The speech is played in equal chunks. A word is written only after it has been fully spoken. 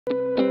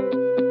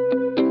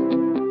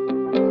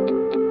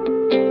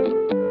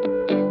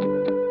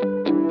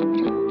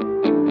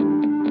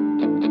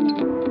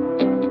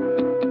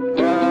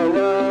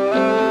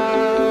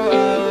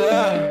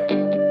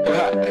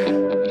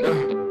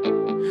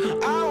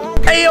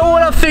Hey yo,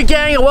 what up Fig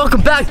Gang, and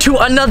welcome back to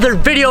another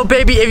video,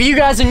 baby. If you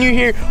guys are new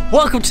here,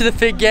 welcome to the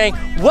Fig Gang,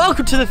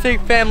 welcome to the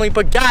Fig family.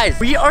 But guys,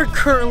 we are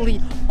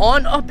currently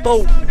on a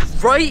boat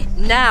right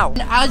now,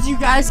 and as you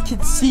guys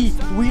can see,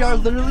 we are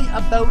literally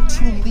about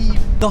to leave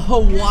the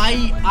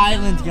Hawaii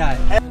island, guys.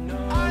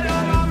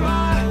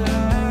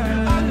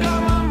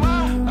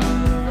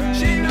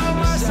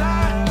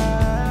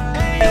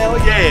 Hell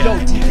yeah. Yo,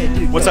 TK,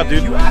 dude. What's up,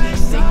 dude? You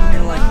actually think we're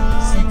gonna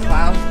like see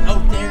clowns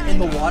out there in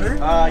the water?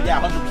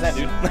 Yeah, 100%,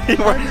 dude.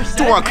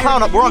 We're on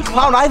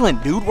Clown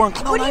Island, dude. We're on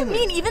Clown Island. What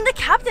do you mean? Even the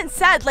captain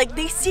said, like,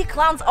 they see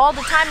clowns all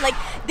the time. Like,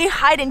 they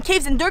hide in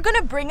caves, and they're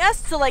gonna bring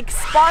us to, like,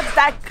 spots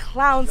that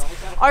clowns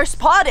are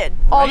spotted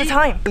all the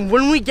time. And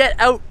when we get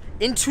out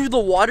into the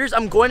waters,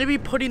 I'm going to be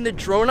putting the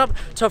drone up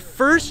to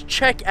first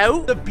check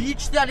out the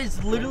beach that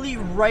is literally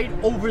right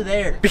over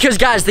there. Because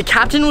guys, the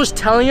captain was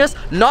telling us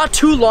not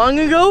too long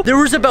ago, there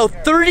was about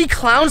 30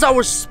 clowns that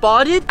were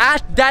spotted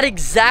at that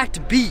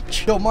exact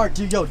beach. Yo, Mark,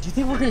 dude, do you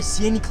think we're gonna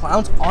see any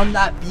clowns on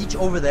that beach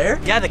over there?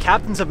 Yeah, the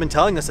captains have been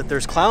telling us that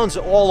there's clowns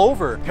all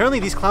over. Apparently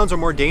these clowns are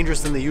more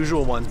dangerous than the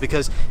usual ones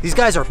because these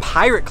guys are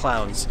pirate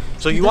clowns.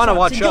 So you want to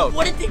watch out.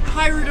 What if they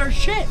pirate our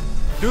ship?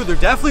 Dude, they're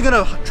definitely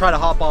gonna try to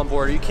hop on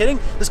board. Are you kidding?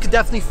 This could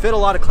definitely fit a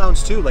lot of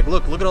clowns too. Like,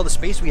 look at all the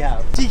space we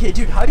have. TK,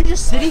 dude, how are you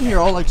just sitting here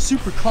all like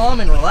super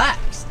calm and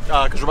relaxed?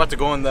 Because we're about to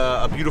go in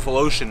a beautiful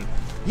ocean.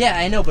 Yeah,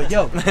 I know, but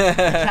yo, the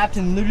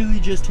captain literally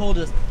just told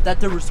us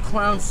that there was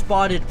clowns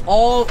spotted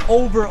all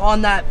over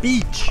on that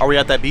beach. Are we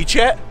at that beach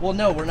yet? Well,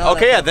 no, we're not.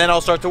 Okay, yeah, then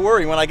I'll start to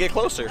worry when I get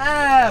closer.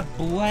 Ah,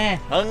 blah.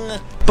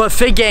 But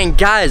Fig Gang,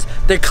 guys,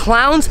 the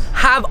clowns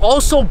have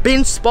also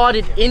been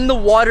spotted in the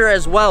water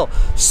as well.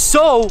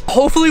 So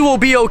hopefully we'll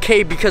be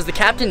okay because the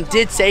captain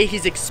did say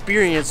he's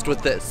experienced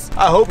with this.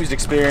 I hope he's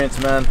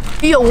experienced, man.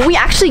 Yo, when we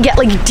actually get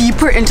like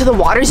deeper into the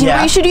waters, you know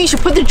what you should do? You should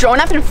put the drone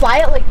up and fly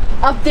it like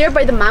up there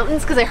by the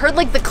mountains, because I heard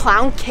like the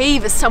clown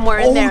cave is somewhere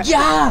in there. Oh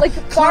yeah, like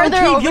farther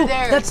over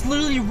there. That's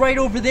literally right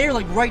over there,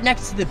 like right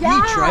next to the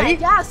beach, right?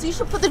 Yeah, so you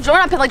should put the drone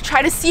up and like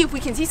try to see if we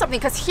can see something,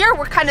 because here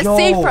we're kind of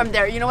safe from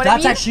there, you know what I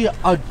mean? That's actually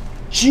a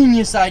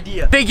genius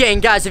idea. Fig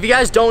Gang, guys, if you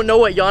guys don't know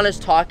what Yana's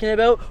talking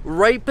about,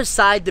 right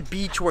beside the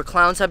beach where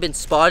clowns have been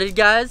spotted,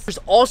 guys, there's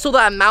also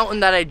that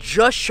mountain that I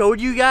just showed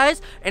you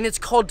guys, and it's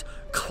called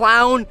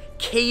Clown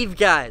Cave,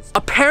 guys.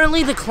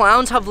 Apparently the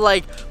clowns have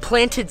like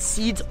planted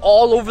seeds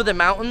all over the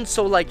mountain,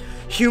 so like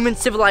human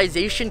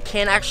civilization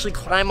can't actually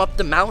climb up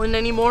the mountain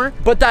anymore.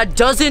 But that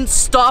doesn't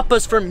stop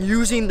us from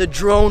using the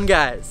drone,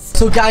 guys.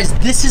 So guys,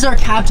 this is our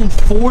captain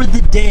for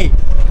the day.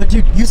 But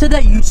dude, you said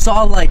that you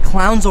saw like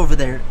clowns over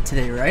there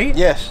today, right?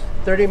 Yes,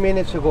 30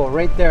 minutes ago,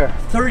 right there.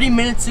 30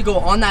 minutes ago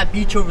on that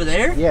beach over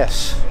there?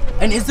 Yes.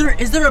 And is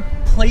there a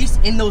place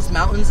in those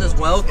mountains as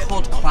well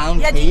called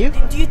Clown Cave?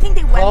 Do you think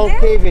they went Clown there?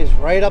 Cave is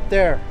right up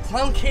there.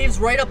 Clown Cave's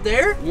right up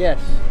there? Yes.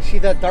 See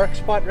that dark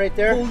spot right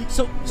there?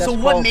 So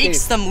what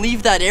makes them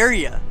leave that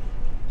area?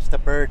 It's the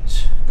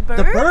birds. The birds?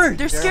 The birds.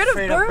 They're scared of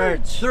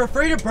birds. They're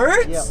afraid of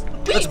birds? Yeah.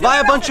 Let's buy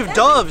a bunch of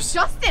doves.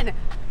 Justin,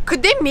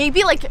 could they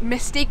maybe like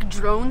mistake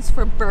drones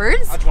for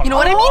birds? You know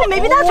what I mean?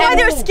 Maybe that's why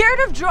they're scared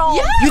of drones.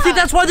 Yeah. You think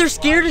that's why they're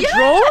scared of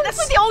drones? That's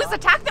why they always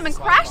attack them and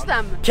crash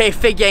them. Okay,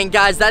 Fig Gang,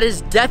 guys, that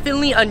is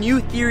definitely a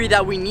new theory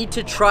that we need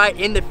to try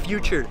in the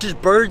future.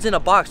 Just birds in a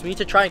box. We need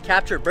to try and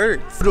capture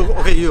birds.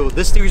 Okay, yo,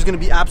 this theory is gonna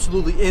be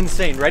absolutely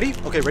insane. Ready?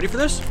 Okay, ready for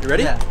this? You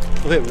ready? Yeah.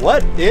 Okay,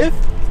 what if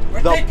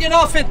We're taking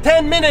off in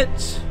 10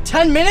 minutes.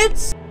 10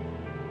 minutes?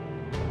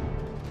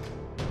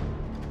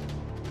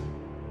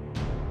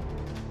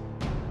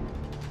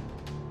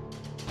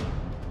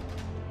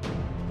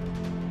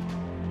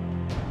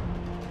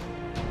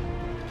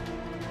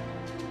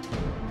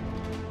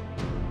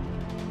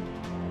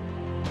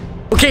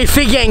 Okay,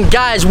 Fig Gang,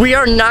 guys, we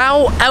are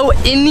now out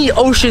in the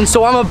ocean,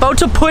 so I'm about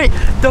to put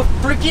the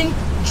freaking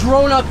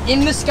drone up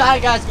in the sky,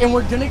 guys, and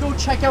we're gonna go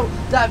check out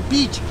that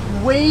beach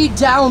way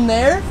down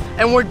there,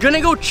 and we're gonna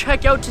go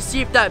check out to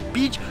see if that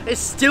beach is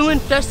still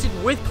infested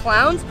with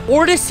clowns,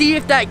 or to see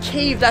if that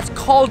cave that's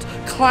called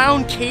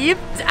Clown Cave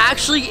is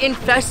actually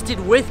infested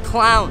with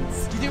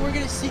clowns. Do you think we're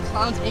gonna see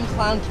clowns in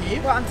Clown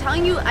Cave? Bro, I'm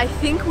telling you, I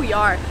think we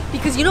are.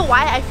 Because you know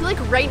why? I feel like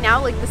right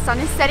now, like the sun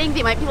is setting,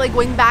 they might be like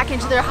going back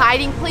into their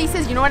hiding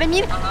places, you know what I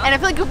mean? And I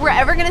feel like if we're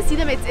ever gonna see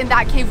them, it's in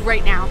that cave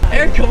right now.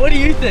 Erica, what do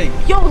you think?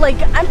 Yo,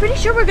 like, I'm pretty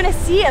sure we're gonna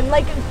see him.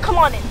 Like, come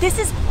on, this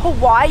is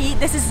Hawaii.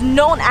 This is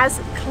known as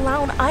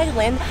Clown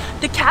Island.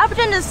 The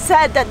captain has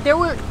said that there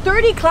were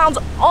 30 clowns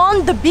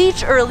on the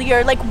beach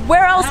earlier. Like,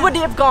 where else would they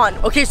have gone?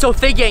 Okay, so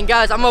Fig Gang,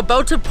 guys, I'm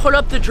about to put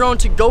up the drone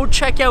to go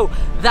check out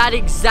that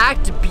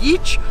exact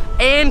beach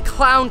and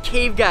Clown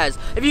Cave, guys.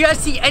 If you guys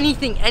see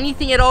anything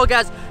at all,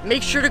 guys,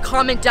 make sure to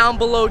comment down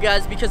below,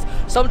 guys, because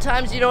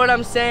sometimes, you know what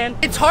I'm saying,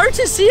 it's hard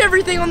to see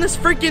everything on this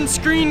freaking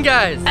screen,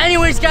 guys.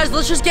 Anyways, guys,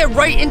 let's just get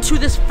right into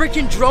this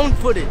freaking drone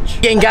footage.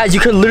 Again, guys, you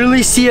could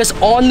literally see us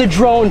on the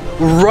drone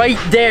right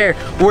there.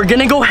 We're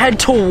gonna go head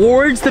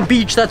towards the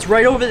beach that's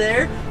right over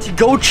there to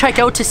go check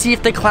out to see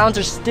if the clowns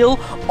are still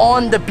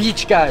on the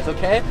beach, guys,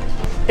 okay?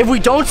 If we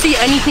don't see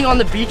anything on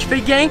the beach,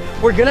 Big Gang,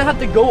 we're gonna have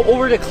to go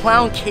over to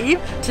Clown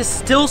Cave to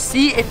still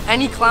see if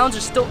any clowns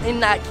are still in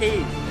that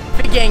cave.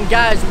 Big Gang,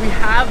 guys, we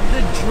have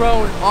the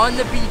drone on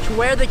the beach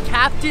where the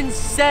captain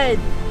said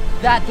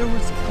that there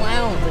was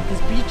clowns. Like,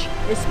 this beach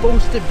is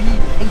supposed to be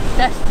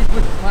infested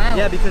with clowns.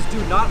 Yeah, because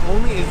dude, not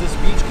only is this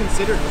beach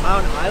considered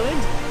Clown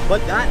Island,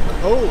 but that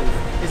cove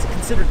is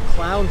considered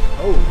Clown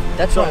Cove.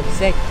 That's what I'm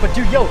saying. But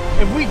dude, yo,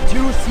 if we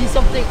do see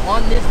something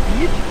on this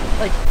beach,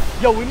 like,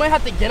 yo, we might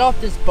have to get off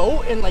this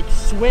boat and like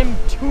swim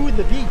to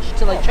the beach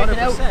to like check it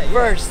out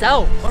for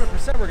ourselves.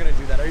 100% we're gonna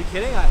do that. Are you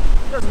kidding?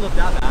 It doesn't look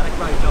that bad. I can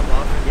probably jump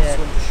off and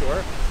swim to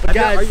shore. But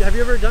guys, have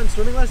you ever done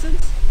swimming lessons?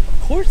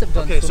 Of course I've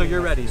done Okay, so swimming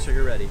you're ready. lessons. So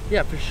you're ready.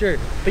 Yeah, for sure.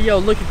 But yo,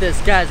 look at this,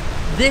 guys.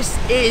 This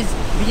is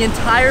the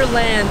entire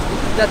land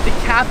that the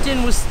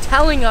captain was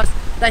telling us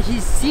that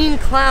he's seen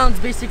clowns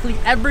basically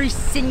every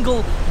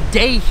single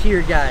day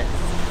here, guys.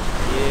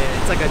 Yeah,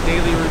 it's like a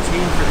daily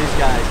routine for these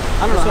guys.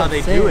 I don't know how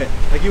they do it.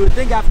 Like, you would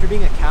think after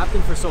being a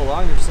captain for so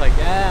long, they're just like,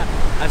 yeah,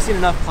 I've seen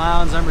enough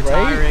clowns, I'm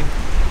retiring.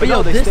 Right? But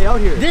yo, they stay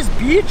out here. This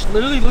beach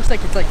literally looks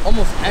like it's like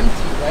almost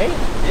empty, right?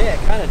 Yeah,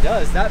 it kind of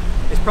does. That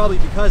is probably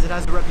because it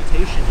has a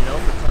reputation, you know,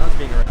 for clowns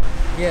being around.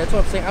 Yeah, that's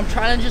what I'm saying. I'm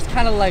trying to just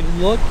kind of like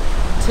look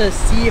to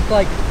see if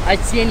like I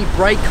see any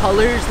bright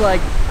colors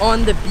like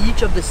on the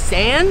beach of the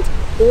sand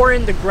or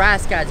in the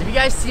grass, guys. If you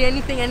guys see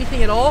anything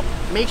at all,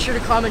 make sure to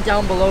comment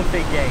down below,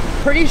 Big Gang.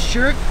 Pretty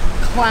sure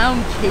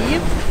Clown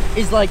Cave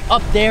is like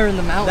up there in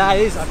the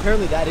mountains.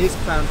 Apparently that is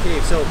Clown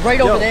Cave. So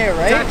right over there,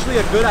 right? It's actually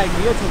a good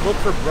idea to look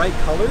for bright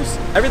colors.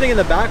 Everything in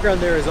the background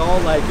there is all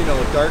like, you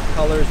know, dark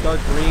colors, dark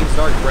greens,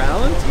 dark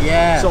browns.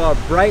 Yeah. So a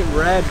bright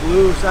red,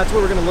 blue, so that's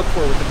what we're gonna look for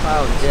with the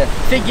clouds.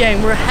 Yeah. Big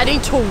Gang, we're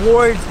heading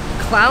towards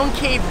Clown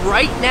Cave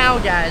right now,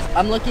 guys.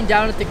 I'm looking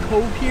down at the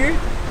cove here,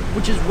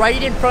 which is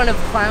right in front of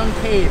Clown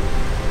Cave.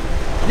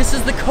 This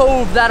is the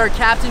cove that our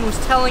captain was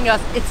telling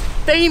us it's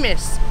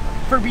famous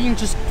for being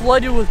just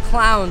flooded with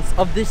clowns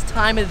of this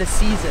time of the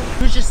season.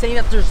 He was just saying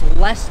that there's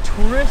less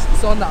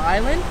tourists on the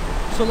island,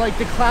 so like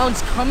the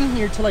clowns come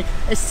here to like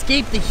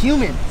escape the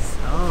humans.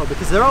 Oh,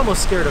 because they're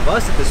almost scared of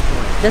us at this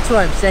point. That's what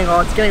I'm saying.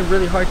 Oh, it's getting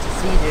really hard to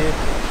see, dude.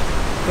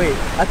 Wait,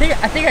 I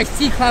think I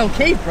see Clown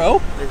Cave,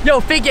 bro.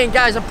 Yo, Big Gang,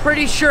 guys, I'm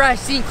pretty sure I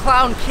see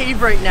Clown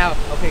Cave right now.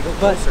 Okay, go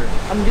closer.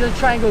 I'm gonna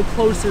try and go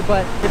closer,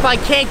 but if I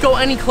can't go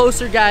any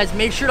closer, guys,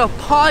 make sure to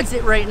pause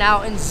it right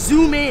now and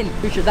zoom in.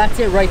 Pretty sure that's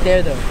it right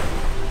there, though.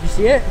 You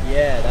see it?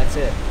 Yeah, that's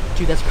it.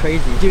 Dude, that's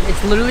crazy. Dude,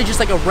 it's literally just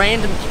like a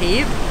random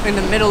cave in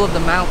the middle of the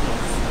mountains.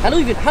 How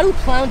do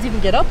clowns even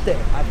get up there?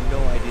 I have no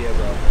idea,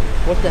 bro.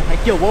 What the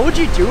heck? Yo, what would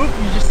you do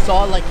if you just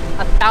saw like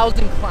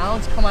 1,000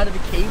 clowns come out of the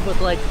cave with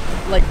like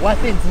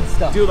weapons and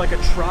stuff? Dude, like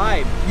a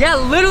tribe. Yeah,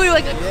 literally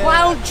like a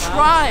clown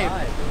tribe.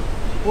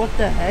 What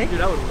the heck? Dude,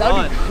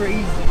 that'd be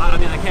crazy. I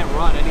mean, I can't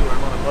run anywhere.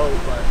 I'm on a boat,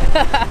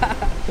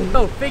 but...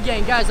 No, Big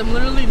Gang, guys, I'm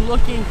literally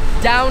looking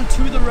down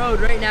to the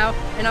road right now,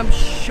 and I'm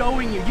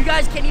showing you. You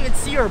guys can't even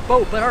see our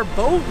boat, but our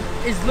boat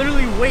is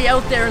literally way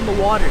out there in the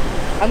water.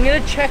 I'm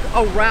gonna check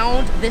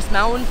around this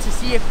mountain to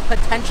see if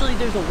potentially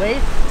there's a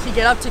way to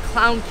get up to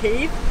Clown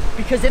Cave,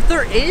 because if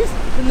there is,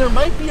 then there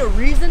might be a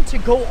reason to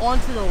go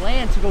onto the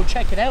land to go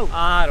check it out.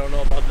 I don't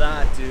know about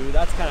that, dude.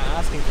 That's kind of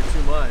asking for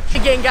too much.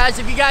 Again, guys,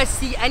 if you guys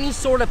see any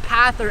sort of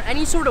path or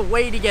any sort of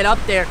way to get up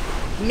there,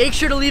 make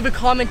sure to leave a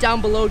comment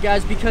down below,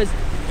 guys, because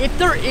if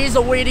there is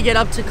a way to get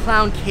up to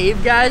Clown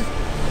Cave, guys,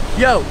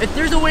 yo, if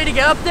there's a way to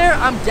get up there,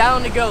 I'm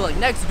down to go. Like,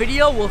 next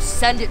video, we'll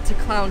send it to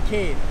Clown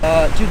Cave.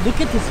 Dude,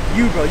 look at this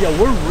view, bro. Yo,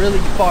 we're really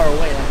far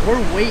away. Like,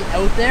 we're way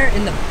out there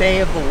in the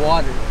bay of the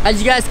water.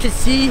 As you guys can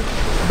see,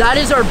 that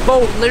is our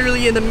boat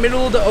literally in the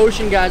middle of the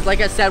ocean, guys. Like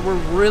I said, we're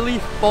really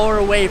far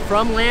away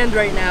from land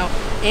right now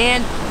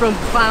and from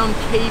Clown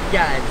Cave,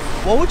 guys.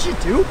 What would you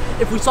do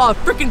if we saw a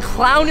freaking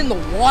clown in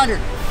the water?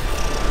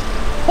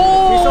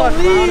 Holy! We saw a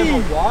clown in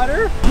the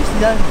water? Did you see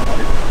that in the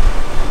water?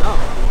 No.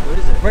 What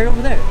is it? Right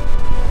over there.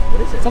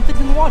 What is it?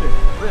 Something's in the water.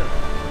 Really?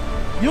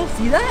 You don't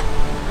see that?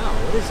 No,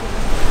 what is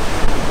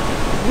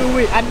it?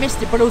 Wait, I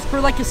missed it, but it was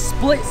for like a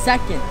split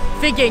second.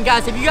 Big Gang,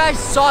 guys, if you guys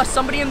saw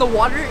somebody in the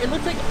water, it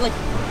looked like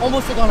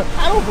almost like on a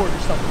paddleboard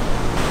or something.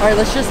 All right,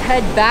 let's just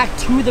head back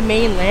to the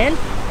mainland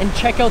and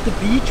check out the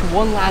beach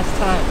one last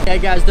time. Yeah,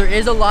 guys, there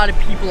is a lot of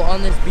people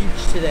on this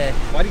beach today.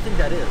 Why do you think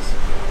that is?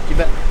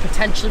 But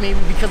potentially maybe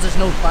because there's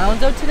no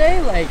clowns out today.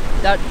 Like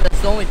that's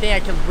the only thing I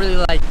can really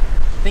like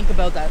think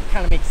about that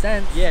kind of makes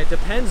sense. Yeah, it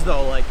depends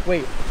though. Like,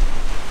 wait,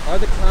 are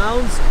the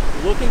clowns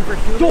looking for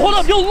humans? Yo, hold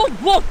up, yo,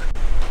 look.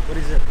 What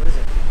is it? What is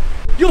it?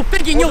 Yo,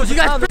 thinking, yo, you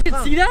guys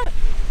freaking see that?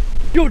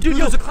 Yo, dude,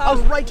 there's a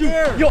clown right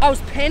there. Yo, I was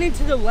panning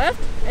to the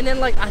left, and then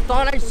like I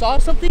thought I saw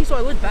something, so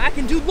I looked back,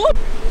 and dude, look.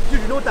 Dude,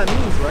 you know what that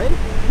means, right?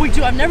 Wait,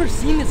 dude, I've never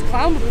seen this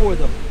clown before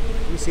though.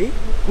 You see?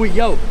 Wait,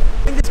 yo.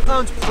 I think this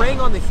clown's preying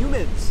on the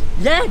humans.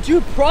 Yeah,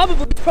 dude,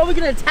 probably. It's probably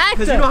gonna attack them.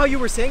 Because you know how you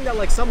were saying that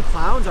like some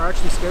clowns are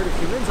actually scared of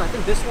humans? I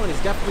think this one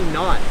is definitely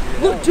not.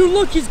 Look, dude,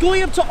 look, he's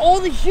going up to all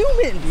the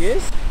humans. He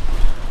is?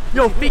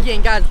 Yo, Big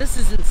Gang, guys, this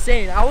is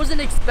insane. I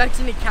wasn't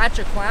expecting to catch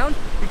a clown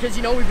because,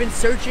 you know, we've been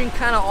searching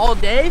kind of all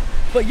day.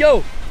 But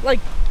yo, like,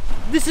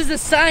 this is a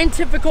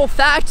scientific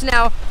fact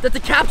now that the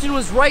captain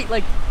was right.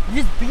 Like,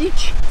 this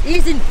beach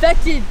is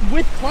infected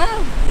with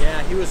clowns.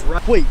 Yeah, he was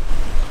right. Wait.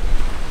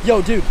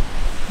 Yo, dude.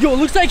 Yo, it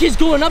looks like he's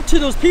going up to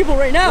those people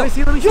right now. Let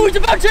me see. Yo, he's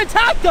about to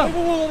attack them.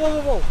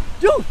 Whoa.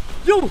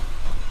 Yo.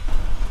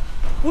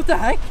 What the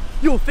heck?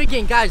 Yo, Fig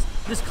Gang, guys,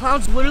 this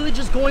clown's literally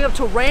just going up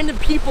to random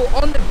people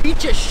on the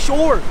beach at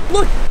shore.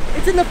 Look,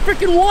 it's in the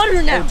freaking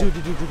water now. Oh,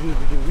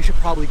 dude, we should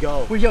probably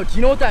go. Wait, yo, do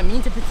you know what that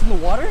means if it's in the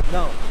water?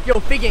 No. Yo,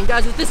 Fig Gang,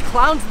 guys, if this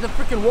clown's in the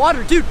freaking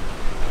water, dude,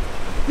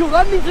 yo,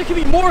 that means there could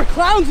be more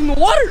clowns in the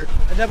water.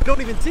 And that we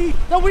don't even see.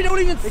 No, we don't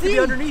even see. They could be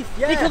underneath,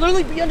 yeah. They could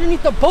literally be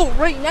underneath the boat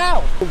right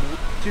now.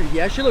 Dude,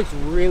 he actually looks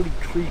really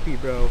creepy,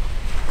 bro.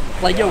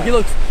 Like, yo, he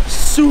looks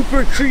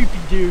super creepy,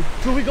 dude.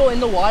 Should we go in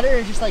the water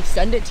and just like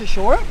send it to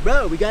shore?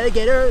 Bro, we gotta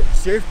get our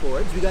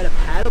surfboards, we gotta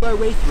paddle our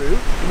way through,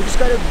 and we just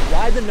gotta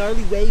ride the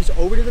gnarly waves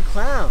over to the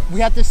clowns.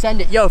 We have to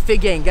send it. Yo,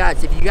 Fig Gang,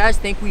 guys, if you guys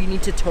think we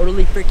need to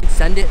totally freaking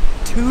send it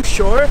to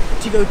shore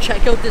to go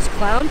check out this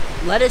clown,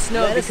 let us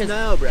know. Let us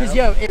know, bro. Because,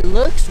 yo, it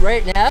looks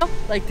right now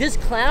like this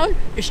clown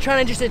is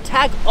trying to just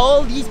attack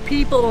all these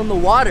people in the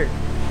water.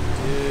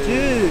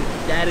 Dude,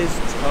 that is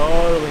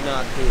totally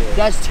not cool.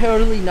 That's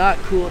totally not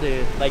cool,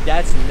 dude. Like,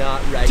 that's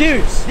not right.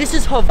 Dude, this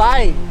is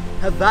Hawaii.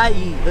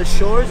 Hawaii, the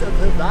shores of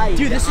Hawaii.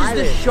 Dude, this island.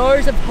 is the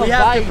shores of Hawaii. We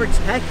have to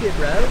protect it,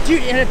 bro.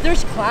 Dude, and if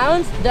there's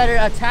clowns that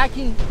are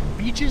attacking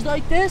beaches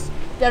like this,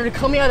 that are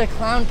coming out of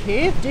Clown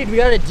Cave, dude, we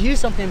gotta do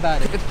something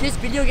about it. If this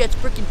video gets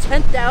freaking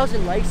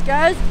 10,000 likes,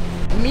 guys,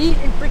 me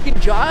and freaking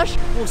Josh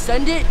will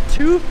send it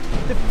to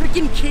the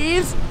freaking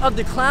caves of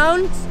the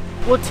clowns.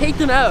 We'll take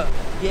them out.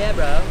 Yeah,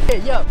 bro. Hey,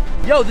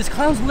 yo, this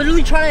clown's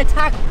literally trying to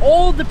attack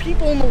all the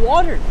people in the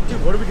water.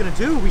 Dude, what are we gonna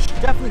do? We should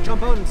definitely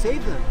jump out and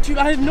save them. Dude,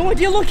 I have no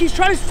idea. Look, he's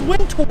trying to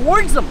swim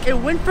towards them. It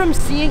went from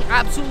seeing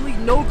absolutely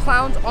no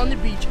clowns on the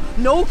beach,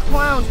 no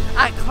clowns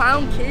at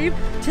Clown Cave,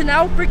 to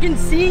now freaking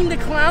seeing the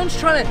clowns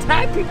trying to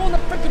attack people in the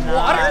freaking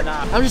water.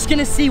 Nah. I'm just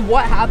gonna see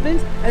what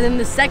happens, and then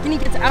the second he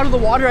gets out of the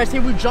water, I say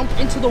we jump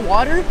into the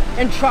water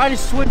and try to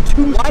swim to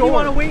shore. Why do you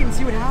want to wait and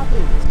see what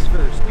happens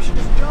first? We should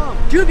just jump.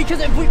 Dude,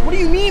 because what do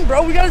you mean,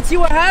 bro? We gotta see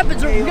what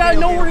happens, or we gotta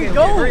know where to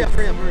go. Hurry up.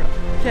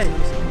 Okay.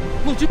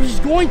 Look, dude, he's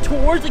going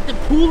towards like the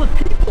pool of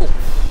people.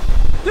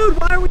 Dude,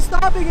 why are we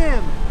stopping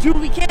him? Dude,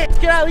 we can't. It's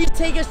gonna at least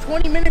take us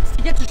 20 minutes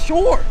to get to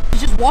shore.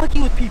 He's just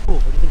walking with people.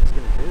 What do you think he's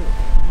gonna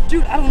do?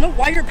 Dude, I don't know.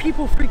 Why are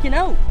people freaking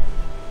out?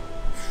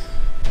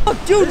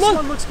 Look, dude, This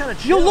one looks kind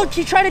of Yo, chill. look,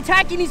 he tried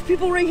attacking these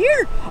people right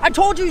here. I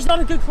told you he's not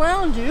a good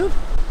clown, dude.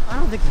 I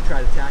don't think he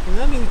tried attacking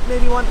them. I mean,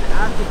 maybe he wanted to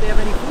ask if they have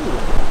any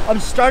food. I'm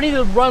starting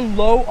to run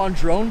low on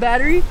drone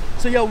battery.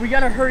 So, yo, we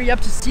gotta hurry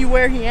up to see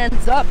where he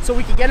ends up so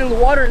we can get in the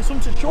water and swim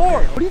to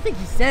shore. What do you think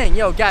he's saying?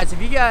 Yo, guys,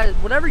 if you guys,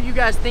 whatever you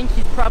guys think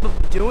he's probably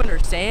doing or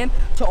saying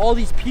to all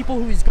these people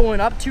who he's going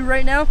up to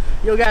right now,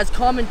 yo, guys,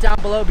 comment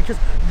down below, because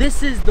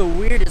this is the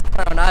weirdest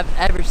clown I've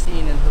ever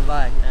seen in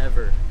Hawaii.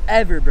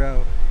 Ever,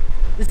 bro.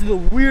 This is the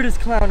weirdest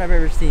clown I've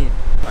ever seen.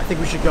 I think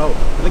we should go.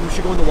 I think we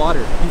should go in the water.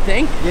 You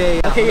think?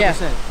 Yeah. Okay, 100%.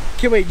 yeah.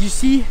 Okay, wait, you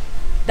see?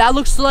 That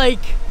looks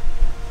like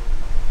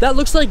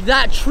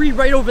that tree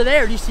right over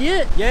there. Do you see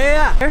it?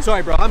 Yeah.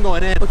 Sorry, bro, I'm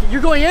going in. Okay,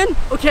 you're going in?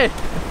 Okay,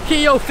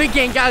 yo, Fig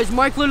Gang, guys,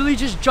 Mark literally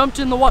just jumped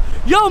in the water.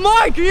 Yo,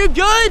 Mark, are you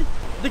good?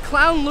 The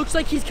clown looks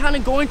like he's kind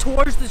of going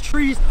towards the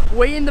trees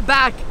way in the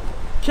back.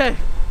 Okay.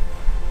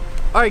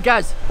 All right,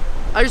 guys,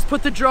 I just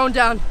put the drone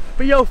down.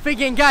 But yo, Fig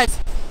Gang, guys,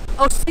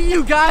 I'll see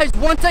you guys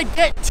once I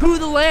get to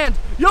the land.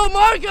 Yo,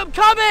 Mark, I'm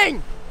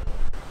coming!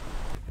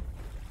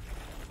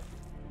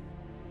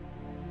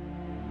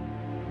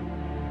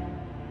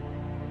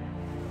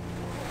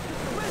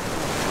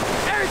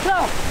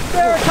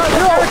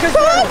 Erica's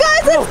Come on,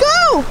 guys, let's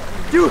go!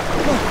 Dude,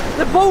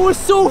 the boat was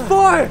so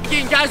far.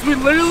 Again, guys, we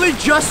literally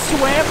just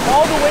swam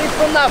all the way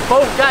from that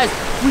boat. Guys,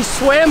 we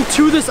swam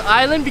to this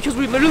island because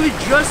we literally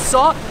just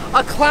saw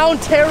a clown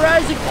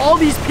terrorizing all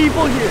these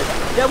people here.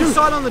 Yeah, we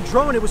saw it on the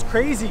drone. It was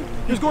crazy.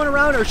 He was going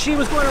around, or she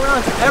was going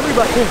around to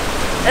everybody.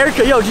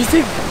 Erica, yo, do you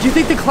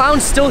think the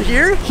clown's still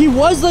here? He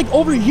was like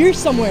over here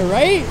somewhere,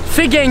 right?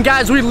 Fig Gang,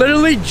 guys, we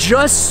literally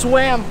just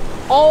swam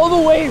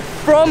all the way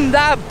from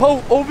that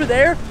boat over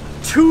there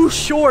to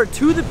shore,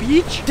 to the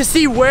beach, to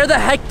see where the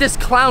heck this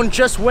clown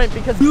just went,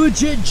 because we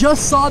legit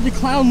just saw the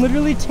clown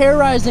literally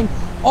terrorizing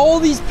all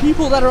these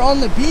people that are on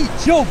the beach.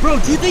 Yo, bro,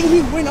 do you think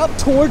he went up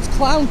towards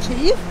Clown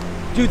Cave?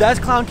 Dude, that's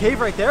Clown Cave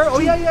right there. Oh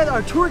yeah,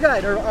 our tour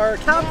guide, our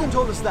captain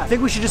told us that. I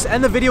think we should just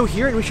end the video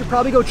here, and we should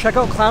probably go check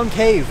out Clown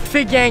Cave.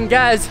 Fig Gang,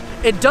 guys,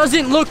 it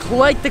doesn't look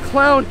like the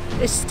clown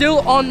is still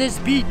on this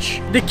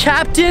beach. The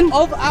captain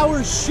of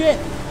our ship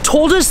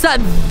told us that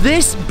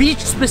this beach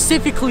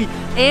specifically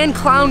and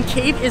Clown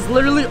Cave is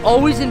literally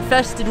always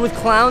infested with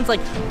clowns, like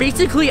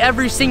basically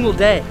every single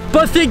day.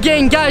 But Fig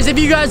Gang, guys, if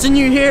you guys are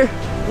new here,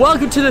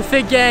 welcome to the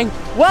Fig Gang.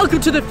 Welcome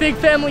to the Fig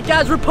family.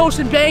 Guys, we're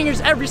posting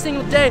bangers every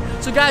single day.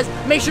 So guys,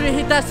 make sure to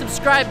hit that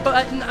subscribe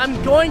button.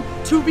 I'm going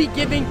to be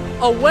giving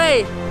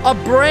away a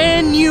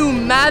brand new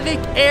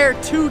Mavic Air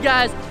 2,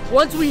 guys,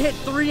 once we hit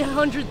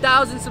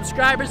 300,000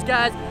 subscribers,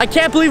 guys. I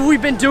can't believe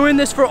we've been doing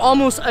this for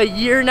almost a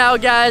year now,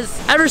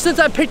 guys. Ever since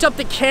I picked up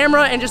the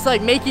camera and just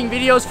like making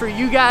videos for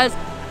you guys,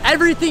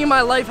 everything in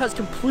my life has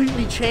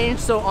completely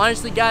changed. So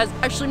honestly, guys, it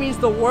actually means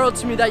the world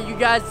to me that you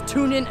guys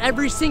tune in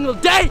every single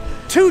day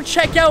to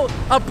check out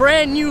a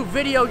brand new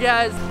video,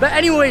 guys. But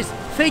anyways,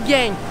 Fig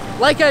Gang,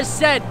 like I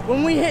said,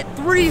 when we hit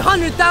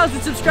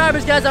 300,000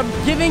 subscribers, guys, I'm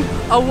giving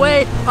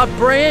away a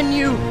brand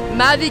new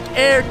Mavic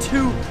Air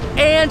 2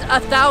 and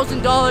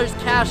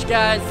 $1,000 cash,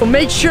 guys. So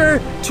make sure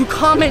to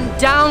comment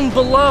down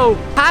below,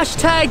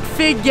 hashtag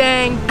Fig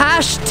Gang,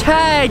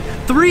 hashtag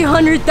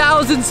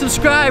 300,000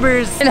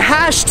 subscribers, and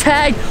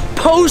hashtag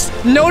post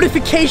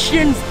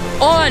notifications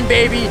on,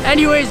 baby.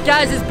 Anyways,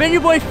 guys, it's been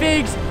your boy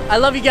Figs. I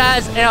love you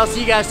guys, and I'll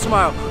see you guys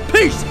tomorrow.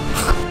 Peace.